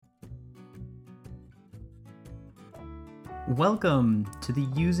Welcome to the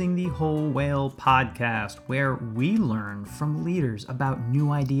Using the Whole Whale podcast, where we learn from leaders about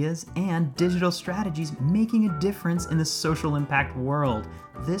new ideas and digital strategies making a difference in the social impact world.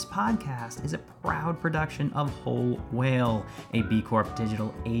 This podcast is a proud production of Whole Whale, a B Corp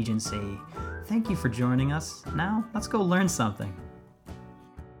digital agency. Thank you for joining us. Now, let's go learn something.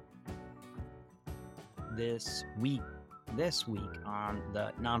 This week on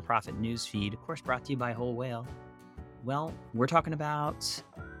the Nonprofit Newsfeed, of course brought to you by Whole Whale. Well, we're talking about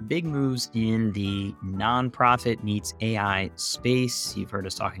big moves in the nonprofit meets AI space. You've heard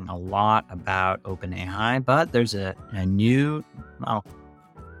us talking a lot about OpenAI, but there's a new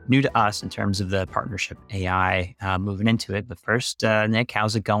to us in terms of the partnership AI moving into it. But first, Nick,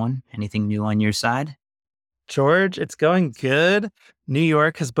 how's it going? Anything new on your side? George, it's going good. New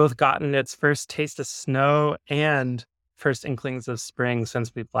York has both gotten its first taste of snow and first inklings of spring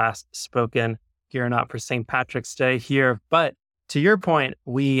since we've last spoken. Gearing up for St. Patrick's Day here. But to your point,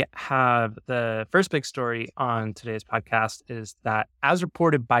 we have the first big story on today's podcast is that, as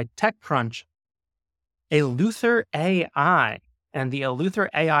reported by TechCrunch, Eleuther AI and the Eleuther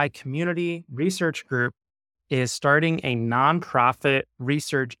AI Community Research Group is starting a nonprofit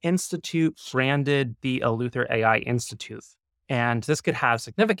research institute branded the Eleuther AI Institute. And this could have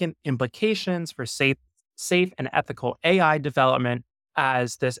significant implications for safe and ethical AI development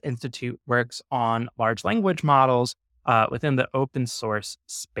as this institute works on large language models within the open source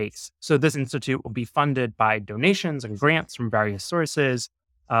space. So this institute will be funded by donations and grants from various sources,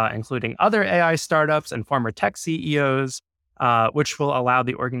 including other AI startups and former tech CEOs, which will allow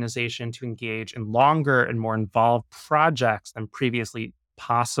the organization to engage in longer and more involved projects than previously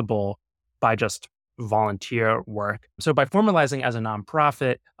possible by just volunteer work. So by formalizing as a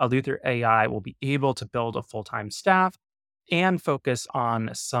nonprofit, Eleuther AI will be able to build a full-time staff and focus on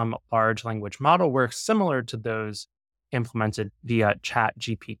some large language model work similar to those implemented via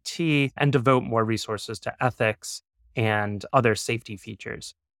ChatGPT and devote more resources to ethics and other safety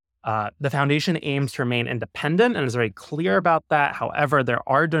features. The foundation aims to remain independent and is very clear about that. However, there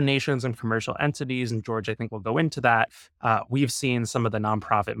are donations and commercial entities, and George, I think, will go into that. We've seen some of the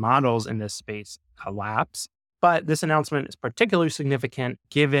nonprofit models in this space collapse. But this announcement is particularly significant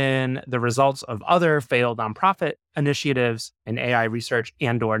given the results of other failed nonprofit initiatives in AI research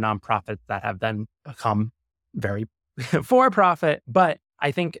and/or nonprofits that have then become very for-profit. But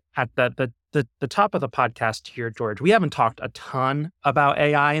I think at the top of the podcast here, George, we haven't talked a ton about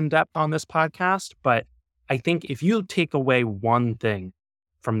AI in depth on this podcast, but I think if you take away one thing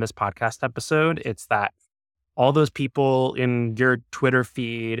from this podcast episode, it's that all those people in your Twitter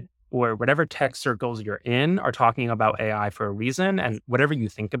feed or whatever tech circles you're in are talking about AI for a reason. And whatever you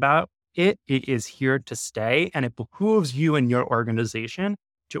think about it is here to stay. And it behooves you and your organization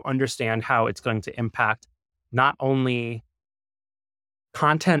to understand how it's going to impact not only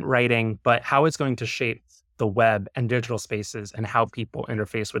content writing, but how it's going to shape the web and digital spaces and how people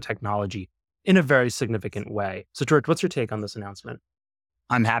interface with technology in a very significant way. So George, what's your take on this announcement?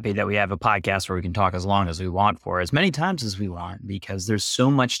 I'm happy that we have a podcast where we can talk as long as we want for as many times as we want, because there's so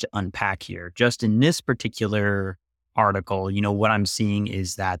much to unpack here. Just in this particular article, what I'm seeing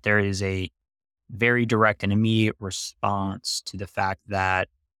is that there is a very direct and immediate response to the fact that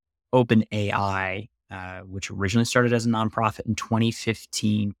OpenAI, which originally started as a nonprofit in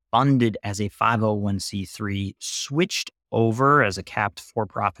 2015, funded as a 501c3, switched over as a capped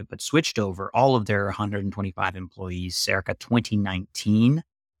for-profit, but switched over all of their 125 employees circa 2019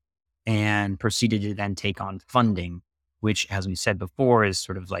 and proceeded to then take on funding, which, as we said before, is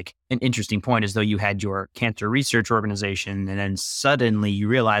sort of like an interesting point, as though you had your cancer research organization and then suddenly you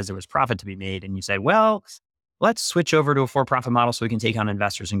realized there was profit to be made and you said, well, let's switch over to a for-profit model so we can take on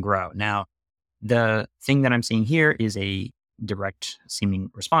investors and grow. Now, the thing that I'm seeing here is a direct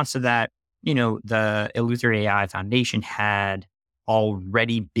seeming response to that. The Eleuther AI Foundation had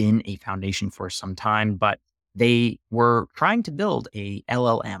already been a foundation for some time, but they were trying to build a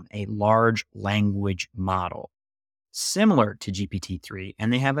LLM, a large language model, similar to GPT-3.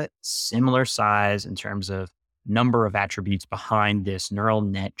 And they have a similar size in terms of number of attributes behind this neural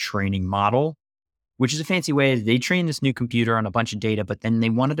net training model, which is a fancy way. They train this new computer on a bunch of data, but then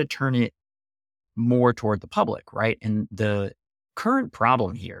they wanted to turn it more toward the public, right? And the current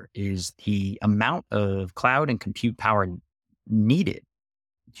problem here is the amount of cloud and compute power needed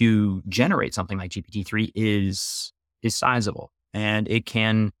to generate something like GPT-3 is sizable, and it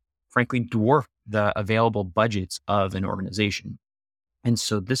can frankly dwarf the available budgets of an organization. And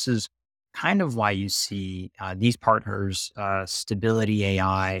so this is kind of why you see these partners, Stability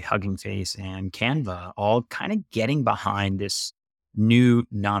AI, Hugging Face, and Canva, all kind of getting behind this new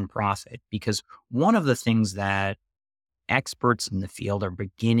nonprofit, because one of the things that experts in the field are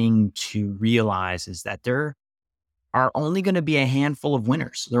beginning to realize is that there are only going to be a handful of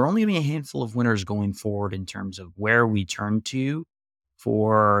winners. There are only going to be a handful of winners going forward in terms of where we turn to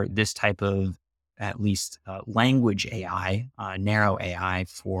for this type of at least language AI, narrow AI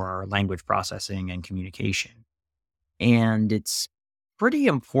for language processing and communication. And it's pretty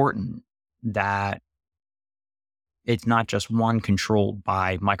important that it's not just one controlled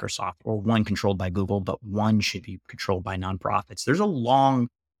by Microsoft or one controlled by Google, but one should be controlled by nonprofits. There's a long,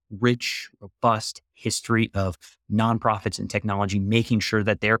 rich, robust history of nonprofits and technology making sure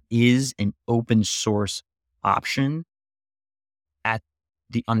that there is an open source option at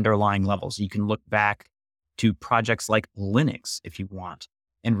the underlying levels. You can look back to projects like Linux if you want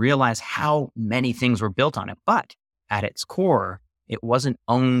and realize how many things were built on it. But at its core, it wasn't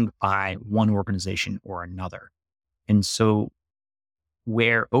owned by one organization or another. And so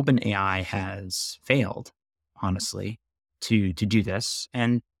where OpenAI has failed, honestly, to do this,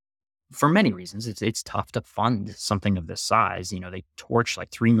 and for many reasons, it's tough to fund something of this size. They torch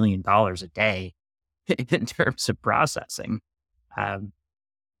like $3 million a day in terms of processing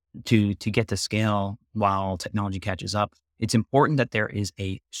to get to scale while technology catches up. It's important that there is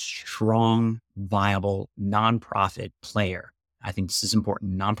a strong, viable nonprofit player. I think this is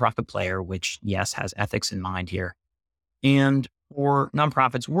important. Nonprofit player, which yes, has ethics in mind here. And for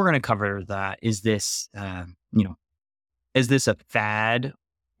nonprofits, we're going to cover that. Is this, is this a fad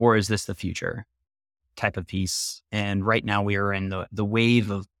or is this the future type of piece? And right now we are in the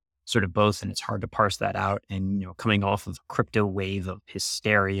wave of sort of both, and it's hard to parse that out. And, coming off of a crypto wave of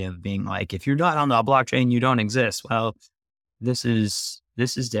hysteria of being like, if you're not on the blockchain, you don't exist. Well, this is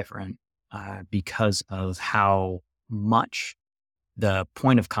different because of how much the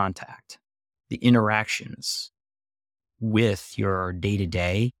point of contact, the interactions with your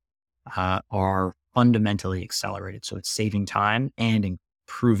day-to-day are fundamentally accelerated. So it's saving time and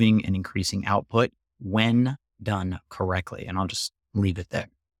improving and increasing output when done correctly. And I'll just leave it there.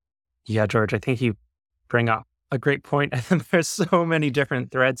 Yeah, George, I think you bring up a great point. I think there's so many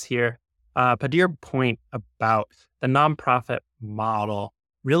different threads here. But to your point about the nonprofit model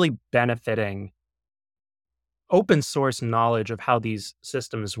really benefiting open source knowledge of how these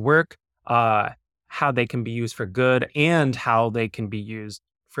systems work, how they can be used for good and how they can be used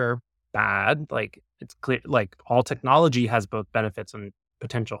for bad. Like it's clear, like all technology has both benefits and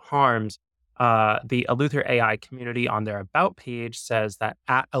potential harms. The Eleuther AI community on their About page says that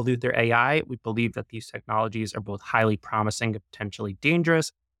at Eleuther AI, we believe that these technologies are both highly promising and potentially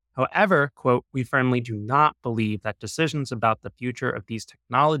dangerous. However, quote, we firmly do not believe that decisions about the future of these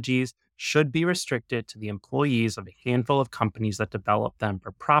technologies should be restricted to the employees of a handful of companies that develop them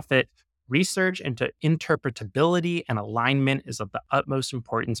for profit. Research into interpretability and alignment is of the utmost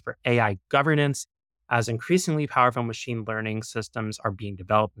importance for AI governance. As increasingly powerful machine learning systems are being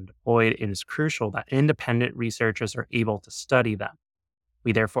developed and deployed, it is crucial that independent researchers are able to study them.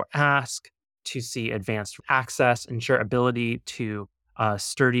 We therefore ask to see advanced access, ensure ability to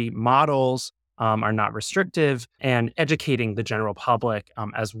sturdy models are not restrictive, and educating the general public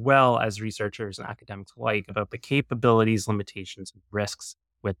as well as researchers and academics alike about the capabilities, limitations, and risks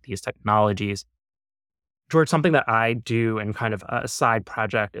with these technologies. George, something that I do in kind of a side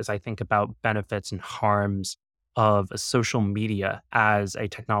project is I think about benefits and harms of social media as a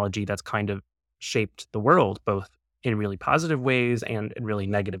technology that's kind of shaped the world, both in really positive ways and in really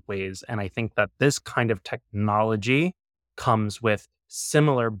negative ways. And I think that this kind of technology comes with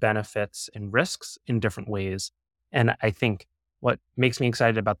similar benefits and risks in different ways. And I think what makes me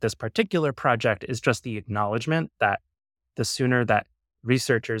excited about this particular project is just the acknowledgement that the sooner that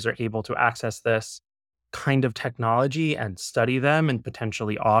researchers are able to access this kind of technology and study them and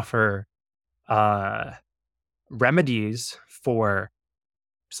potentially offer remedies for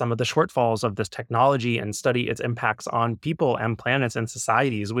some of the shortfalls of this technology and study its impacts on people and planets and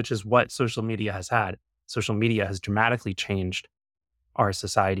societies, which is what social media has had. Social media has dramatically changed our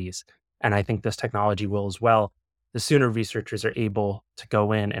societies. And I think this technology will as well. The sooner researchers are able to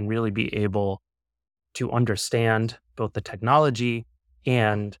go in and really be able to understand both the technology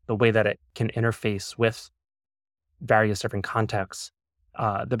and the way that it can interface with various different contexts,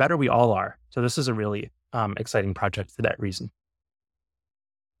 the better we all are. So this is a really exciting project for that reason.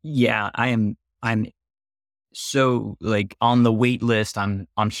 Yeah, I'm so like on the wait list. I'm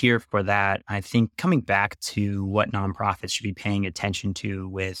here for that. I think coming back to what nonprofits should be paying attention to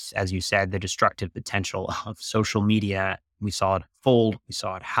with, as you said, the destructive potential of social media. We saw it fold. We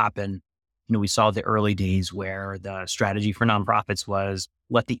saw it happen. We saw the early days where the strategy for nonprofits was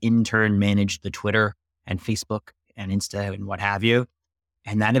let the intern manage the Twitter and Facebook and Insta and what have you.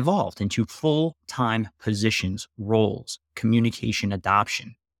 And that evolved into full-time positions, roles, communication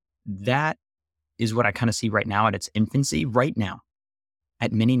adoption. That is what I kind of see right now at its infancy. Right now,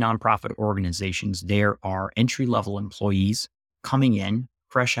 at many nonprofit organizations, there are entry-level employees coming in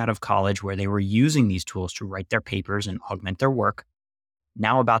fresh out of college where they were using these tools to write their papers and augment their work,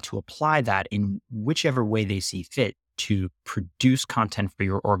 now about to apply that in whichever way they see fit to produce content for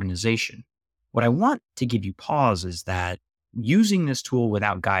your organization. What I want to give you pause is that using this tool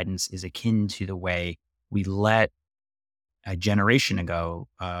without guidance is akin to the way we let a generation ago,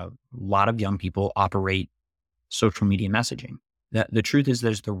 a lot of young people operate social media messaging. The truth is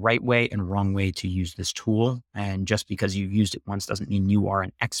there's the right way and wrong way to use this tool. And just because you've used it once doesn't mean you are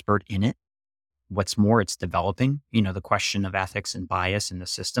an expert in it. What's more, it's developing. The question of ethics and bias in the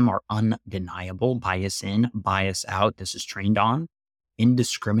system are undeniable. Bias in, bias out. This is trained on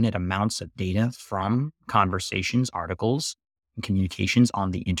indiscriminate amounts of data from conversations, articles, and communications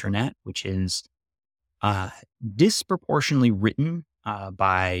on the internet, which is disproportionately written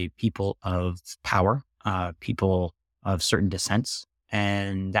by people of power, people of certain dissents,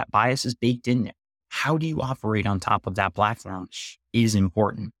 and that bias is baked in there. How do you operate on top of that platform is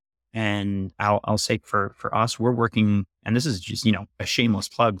important. And I'll say for us, we're working, and this is just, a shameless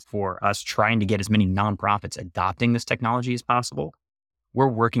plug for us trying to get as many nonprofits adopting this technology as possible. We're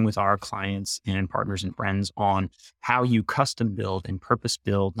working with our clients and partners and friends on how you custom build and purpose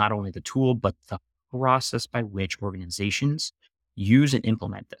build not only the tool, but the process by which organizations use and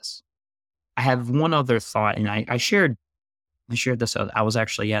implement this. I have one other thought, and I shared this. I was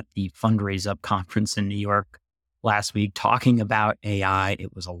actually at the Fundraise Up conference in New York last week talking about AI.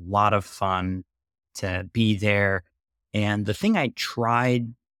 It was a lot of fun to be there. And the thing I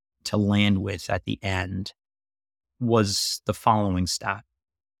tried to land with at the end was the following stat.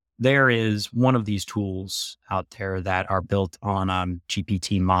 There is one of these tools out there that are built on a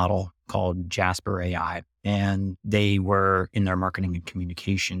GPT model called Jasper AI. And they were in their marketing and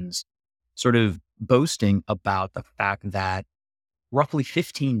communications sort of boasting about the fact that roughly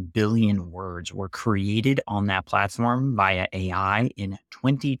 15 billion words were created on that platform via AI in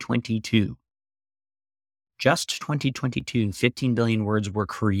 2022. Just 2022, 15 billion words were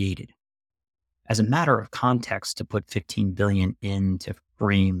created. As a matter of context, to put 15 billion into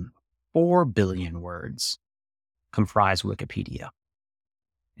frame, 4 billion words comprise Wikipedia.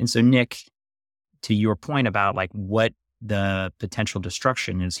 And so, Nick, to your point about what the potential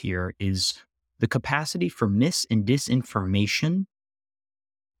destruction is here, is the capacity for mis and disinformation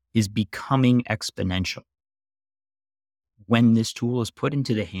is becoming exponential. When this tool is put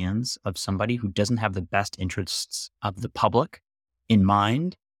into the hands of somebody who doesn't have the best interests of the public in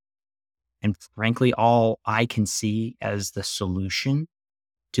mind, and frankly, all I can see as the solution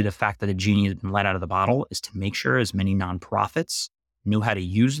to the fact that a genie has been let out of the bottle is to make sure as many nonprofits know how to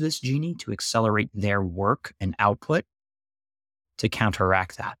use this genie to accelerate their work and output to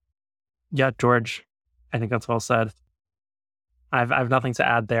counteract that. Yeah, George, I think that's well said. I've nothing to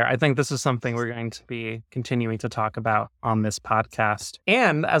add there. I think this is something we're going to be continuing to talk about on this podcast.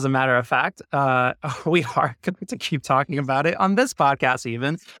 And as a matter of fact, we are going to keep talking about it on this podcast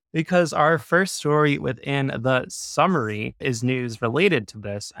even, because our first story within the summary is news related to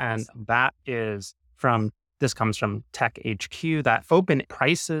this. And that is this comes from Tech HQ, that open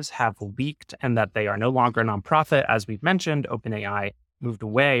prices have leaked and that they are no longer a nonprofit. As we've mentioned, OpenAI moved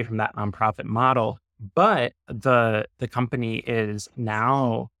away from that nonprofit model. But the company is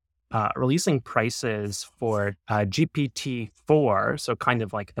now releasing prices for GPT-4, so kind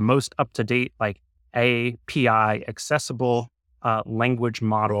of like the most up-to-date API accessible language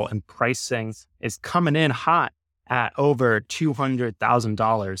model, and pricing is coming in hot at over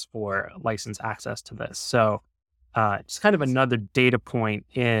 $200,000 for license access to this. So it's kind of another data point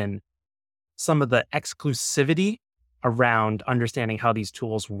in some of the exclusivity around understanding how these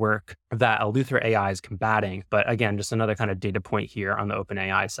tools work that Eleuther AI is combating. But again, just another kind of data point here on the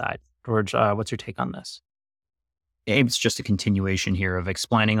OpenAI side. George, what's your take on this? It's just a continuation here of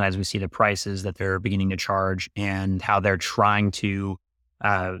explaining, as we see the prices that they're beginning to charge and how they're trying to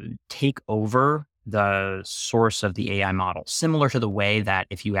take over the source of the AI model, similar to the way that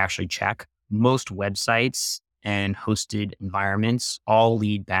if you actually check, most websites and hosted environments all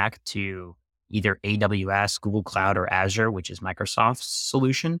lead back to either AWS, Google Cloud, or Azure, which is Microsoft's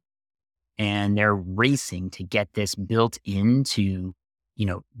solution. And they're racing to get this built into,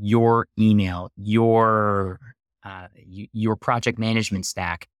 your email, your project management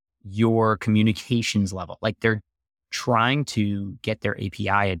stack, your communications level. They're trying to get their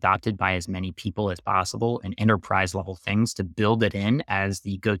API adopted by as many people as possible and enterprise level things to build it in as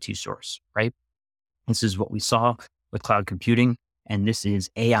the go-to source, right? This is what we saw with cloud computing. And this is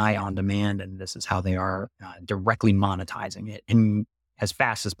AI on demand, and this is how they are directly monetizing it and as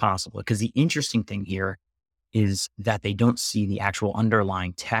fast as possible. Because the interesting thing here is that they don't see the actual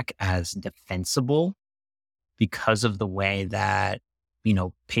underlying tech as defensible because of the way that,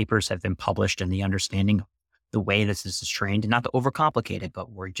 papers have been published and the understanding of the way this is trained. And not to overcomplicate it,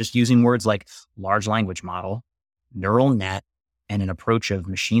 but we're just using words like large language model, neural net, and an approach of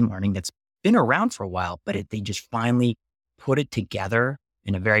machine learning that's been around for a while, but they just finally put it together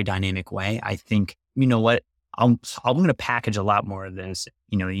in a very dynamic way. I think, you know what, I'm going to package a lot more of this.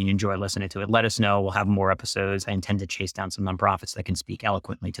 You enjoy listening to it. Let us know. We'll have more episodes. I intend to chase down some nonprofits that can speak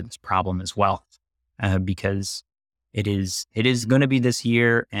eloquently to this problem as well, because it is going to be this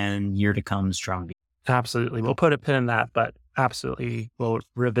year and year to come strong. Absolutely. We'll put a pin in that, but absolutely we'll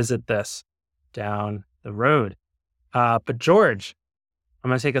revisit this down the road. But George, I'm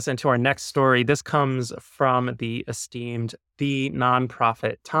going to take us into our next story. This comes from the esteemed The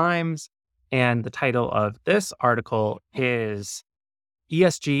Nonprofit Times. And the title of this article is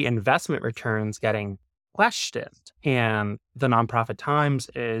ESG Investment Returns Getting Questioned. And the Nonprofit Times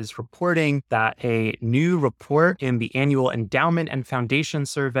is reporting that a new report in the annual Endowment and Foundation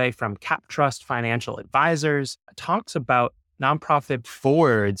Survey from CapTrust Financial Advisors talks about nonprofit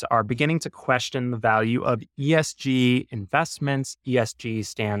boards are beginning to question the value of ESG investments. ESG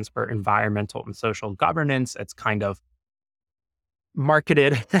stands for environmental and social governance. It's kind of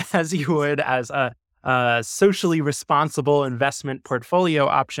marketed as you would as a socially responsible investment portfolio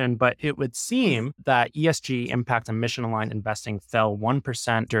option, but it would seem that ESG impact and mission aligned investing fell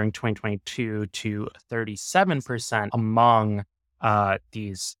 1% during 2022 to 37% among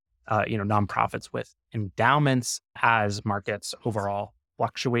these nonprofits with endowments as markets overall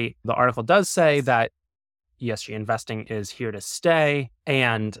fluctuate. The article does say that ESG investing is here to stay,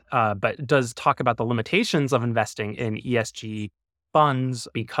 and but does talk about the limitations of investing in ESG funds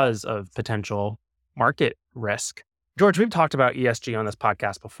because of potential market risk. George, we've talked about ESG on this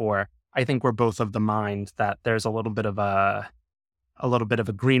podcast before. I think we're both of the mind that there's a little bit of a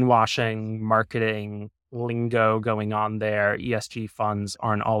greenwashing marketing lingo going on there. ESG funds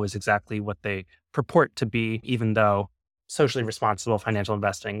aren't always exactly what they purport to be, even though socially responsible financial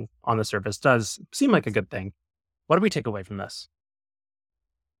investing on the surface does seem like a good thing. What do we take away from this?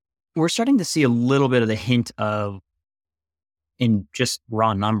 We're starting to see a little bit of the hint of, in just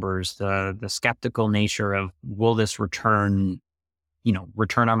raw numbers, the skeptical nature of, will this return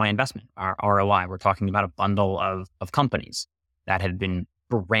on my investment, our ROI? We're talking about a bundle of companies that had been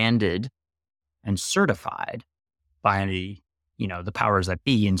branded and certified by the powers that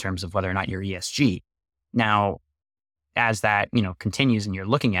be in terms of whether or not you're ESG. Now, as that, continues and you're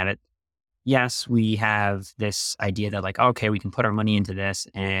looking at it, yes, we have this idea that like, okay, we can put our money into this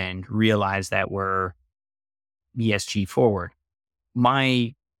and realize that we're ESG forward.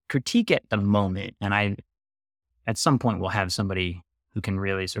 My critique at the moment, and at some point will have somebody who can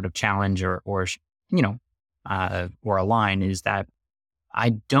really sort of challenge or align, is that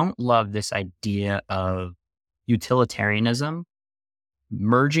I don't love this idea of utilitarianism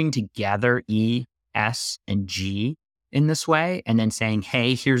merging together E, S, and G in this way, and then saying,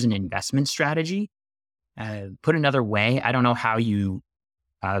 hey, here's an investment strategy. Put another way, I don't know how you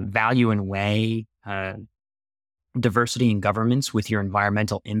value and weigh diversity in governments with your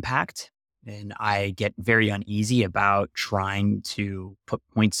environmental impact. And I get very uneasy about trying to put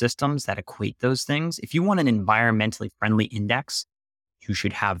point systems that equate those things. If you want an environmentally friendly index, you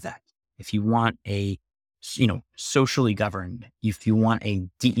should have that. If you want a, socially governed, if you want a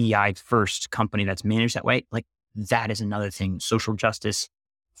DEI first company that's managed that way, like that is another thing. Social justice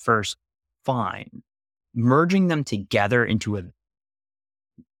first, fine. Merging them together into a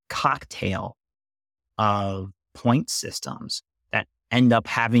cocktail of point systems that end up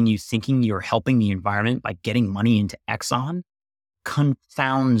having you thinking you're helping the environment by getting money into Exxon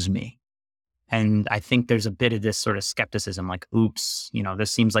confounds me. And I think there's a bit of this sort of skepticism, like, oops,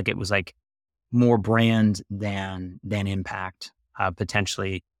 this seems like it was like more brand than impact,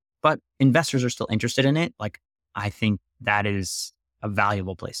 potentially. But investors are still interested in it. Like, I think that is a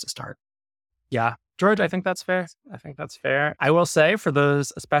valuable place to start. Yeah. George, I think that's fair. I will say, for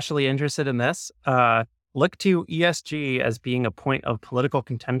those especially interested in this, look to ESG as being a point of political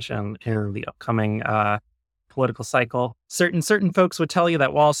contention in the upcoming political cycle. Certain folks would tell you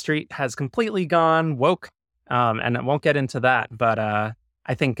that Wall Street has completely gone woke, and I won't get into that. But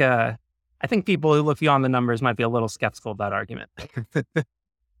I think people who look beyond the numbers might be a little skeptical of that argument.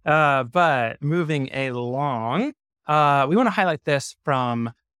 But moving along, we want to highlight this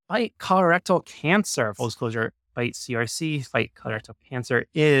from Fight Colorectal Cancer. Full disclosure, Fight CRC, Fight Colorectal Cancer,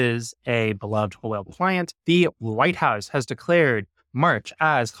 is a beloved whole whale client. The White House has declared March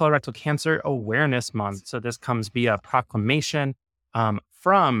as Colorectal Cancer Awareness Month. So this comes via proclamation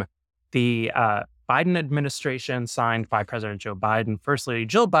from the Biden administration, signed by President Joe Biden, First Lady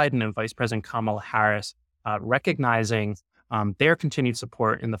Jill Biden, and Vice President Kamala Harris, recognizing their continued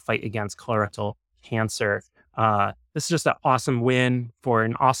support in the fight against colorectal cancer. This is just an awesome win for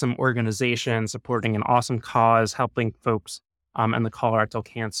an awesome organization supporting an awesome cause, helping folks in the colorectal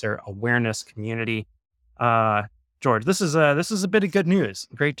cancer awareness community. George, this is a bit of good news.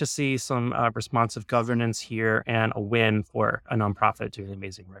 Great to see some responsive governance here and a win for a nonprofit doing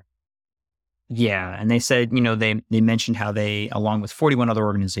amazing work. Yeah. And they said, they mentioned how they, along with 41 other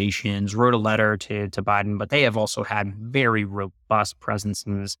organizations, wrote a letter to Biden, but they have also had very robust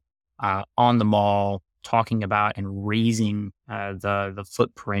presences on the mall, talking about and raising the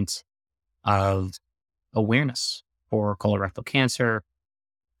footprint of awareness for colorectal cancer.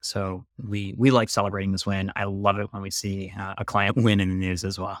 So we like celebrating this win. I love it when we see a client win in the news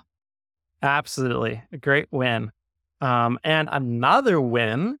as well. Absolutely. A great win. And another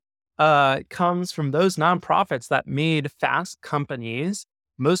win comes from those nonprofits that made Fast Company's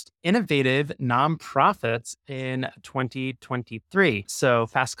most innovative nonprofits in 2023. So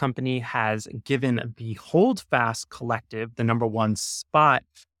Fast Company has given the Hold Fast Collective the #1 spot,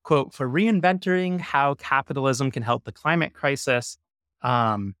 quote, for reinventing how capitalism can help the climate crisis.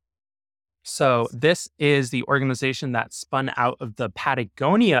 So this is the organization that spun out of the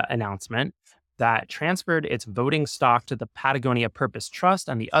Patagonia announcement that transferred its voting stock to the Patagonia Purpose Trust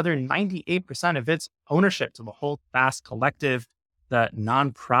and the other 98% of its ownership to the Hold Fast Collective. The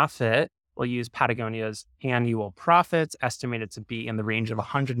nonprofit will use Patagonia's annual profits, estimated to be in the range of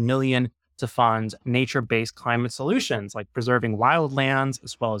 $100 million, to fund nature-based climate solutions like preserving wildlands,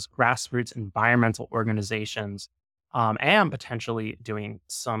 as well as grassroots environmental organizations, and potentially doing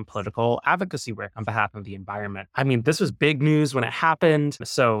some political advocacy work on behalf of the environment. I mean, this was big news when it happened.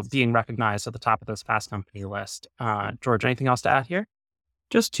 So being recognized at the top of this Fast Company list. George, anything else to add here?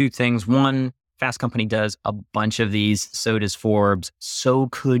 Just two things. One, Fast Company does a bunch of these. So does Forbes. So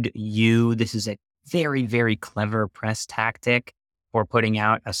could you. This is a very, very clever press tactic for putting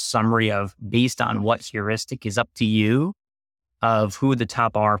out a summary of, based on what heuristic is up to you, of who the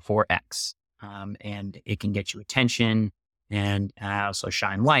top are for X. And it can get you attention and also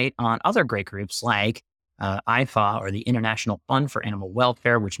shine light on other great groups like IFA, or the International Fund for Animal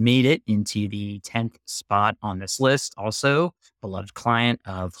Welfare, which made it into the 10th spot on this list. Also, beloved client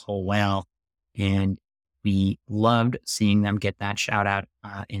of Whole Whale. And we loved seeing them get that shout out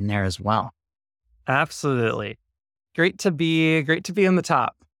in there as well. Absolutely. Great to be in the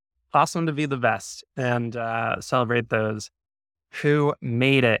top. Awesome to be the best, and celebrate those who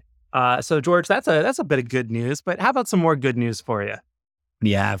made it. So George, that's a bit of good news, but how about some more good news for you?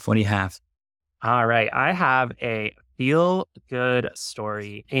 Yeah. What do you have? All right. I have a feel good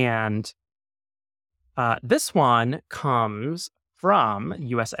story, and this one comes from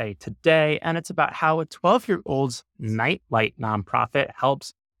USA Today, and it's about how a 12-year-old's nightlight nonprofit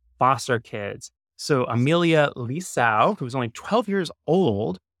helps foster kids. So Amelia Lisau, who's only 12 years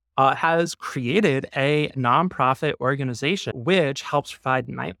old, has created a nonprofit organization which helps provide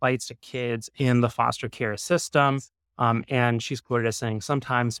nightlights to kids in the foster care system. And she's quoted as saying,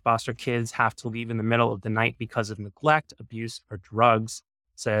 sometimes foster kids have to leave in the middle of the night because of neglect, abuse, or drugs.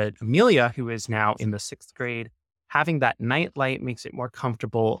 Said Amelia, who is now in the 6th grade. Having that nightlight makes it more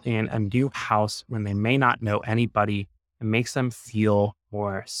comfortable in a new house when they may not know anybody, and makes them feel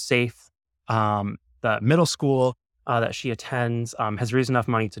more safe. The middle school that she attends has raised enough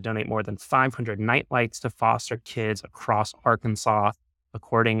money to donate more than 500 nightlights to foster kids across Arkansas,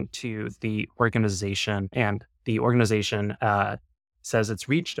 according to the organization. And the organization says it's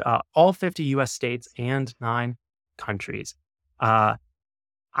reached all 50 U.S. states and 9 countries. I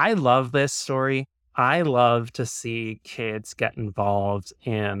love this story. I love to see kids get involved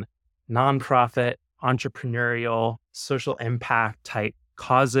in nonprofit, entrepreneurial, social impact type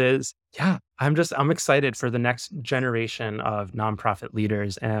causes. Yeah, I'm excited for the next generation of nonprofit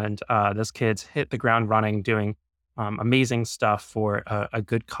leaders. And those kids hit the ground running, doing amazing stuff for a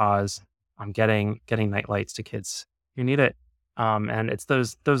good cause. Getting nightlights to kids who need it. And it's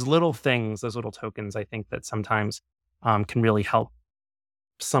those little things, those little tokens, I think, that sometimes can really help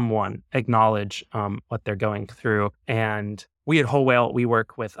someone acknowledge what they're going through. And we at Whole Whale, we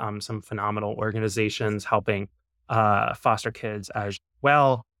work with some phenomenal organizations helping foster kids as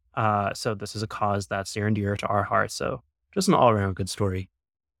well. So this is a cause that's near and dear to our hearts. So just an all-around good story.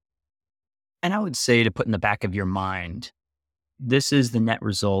 And I would say, to put in the back of your mind, this is the net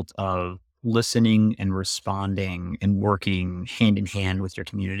result of listening and responding and working hand in hand with your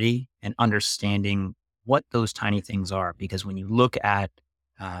community and understanding what those tiny things are. Because when you look at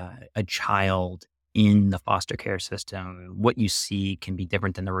a child in the foster care system, what you see can be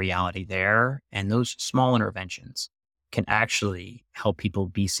different than the reality there. And those small interventions can actually help people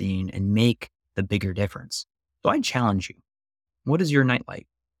be seen and make the bigger difference. So I challenge you. What is your nightlight?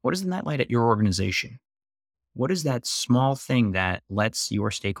 What is the nightlight at your organization? What is that small thing that lets your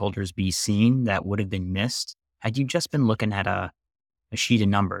stakeholders be seen that would have been missed had you just been looking at a sheet of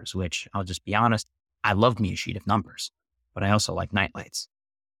numbers, which I'll just be honest, I love me a sheet of numbers, but I also like nightlights.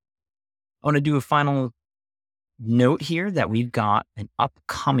 I want to do a final note here that we've got an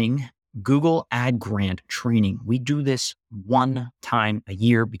upcoming Google Ad Grant training. We do this one time a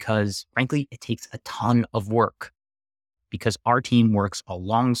year because, frankly, it takes a ton of work because our team works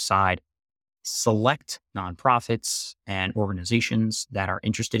alongside select nonprofits and organizations that are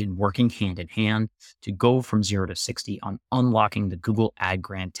interested in working hand in hand to go from 0 to 60 on unlocking the Google Ad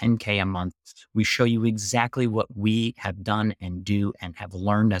Grant 10K a month. We show you exactly what we have done and do and have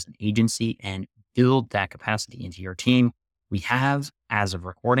learned as an agency and build that capacity into your team. We have, as of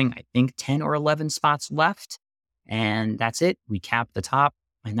recording, I think 10 or 11 spots left, and that's it. We cap the top,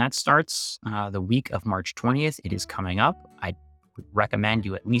 and that starts the week of March 20th. It is coming up. I would recommend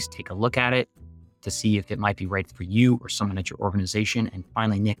you at least take a look at it to see if it might be right for you or someone at your organization. And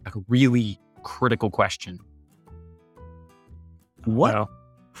finally, Nick, a really critical question. What?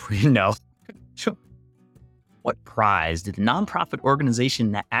 No. What prize did the nonprofit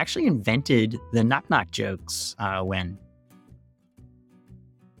organization that actually invented the knock-knock jokes win?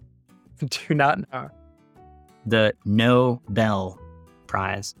 Do not know. The Nobel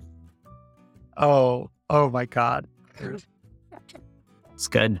Prize. Oh my God. It's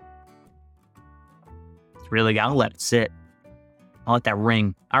good. It's really, I'll let it sit. I'll let that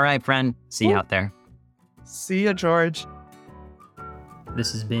ring. All right, friend. See you out there. See ya, George.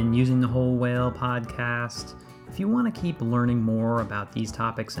 This has been Using the Whole Whale podcast. If you want to keep learning more about these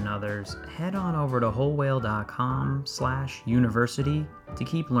topics and others, head on over to wholewhale.com/university to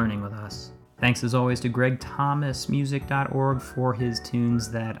keep learning with us. Thanks as always to GregThomasMusic.org for his tunes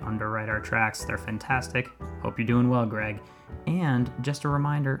that underwrite our tracks. They're fantastic. Hope you're doing well, Greg. And just a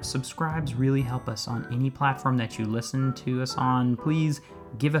reminder, subscribes really help us on any platform that you listen to us on. Please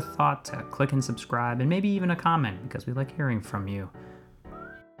give a thought to click and subscribe and maybe even a comment because we like hearing from you.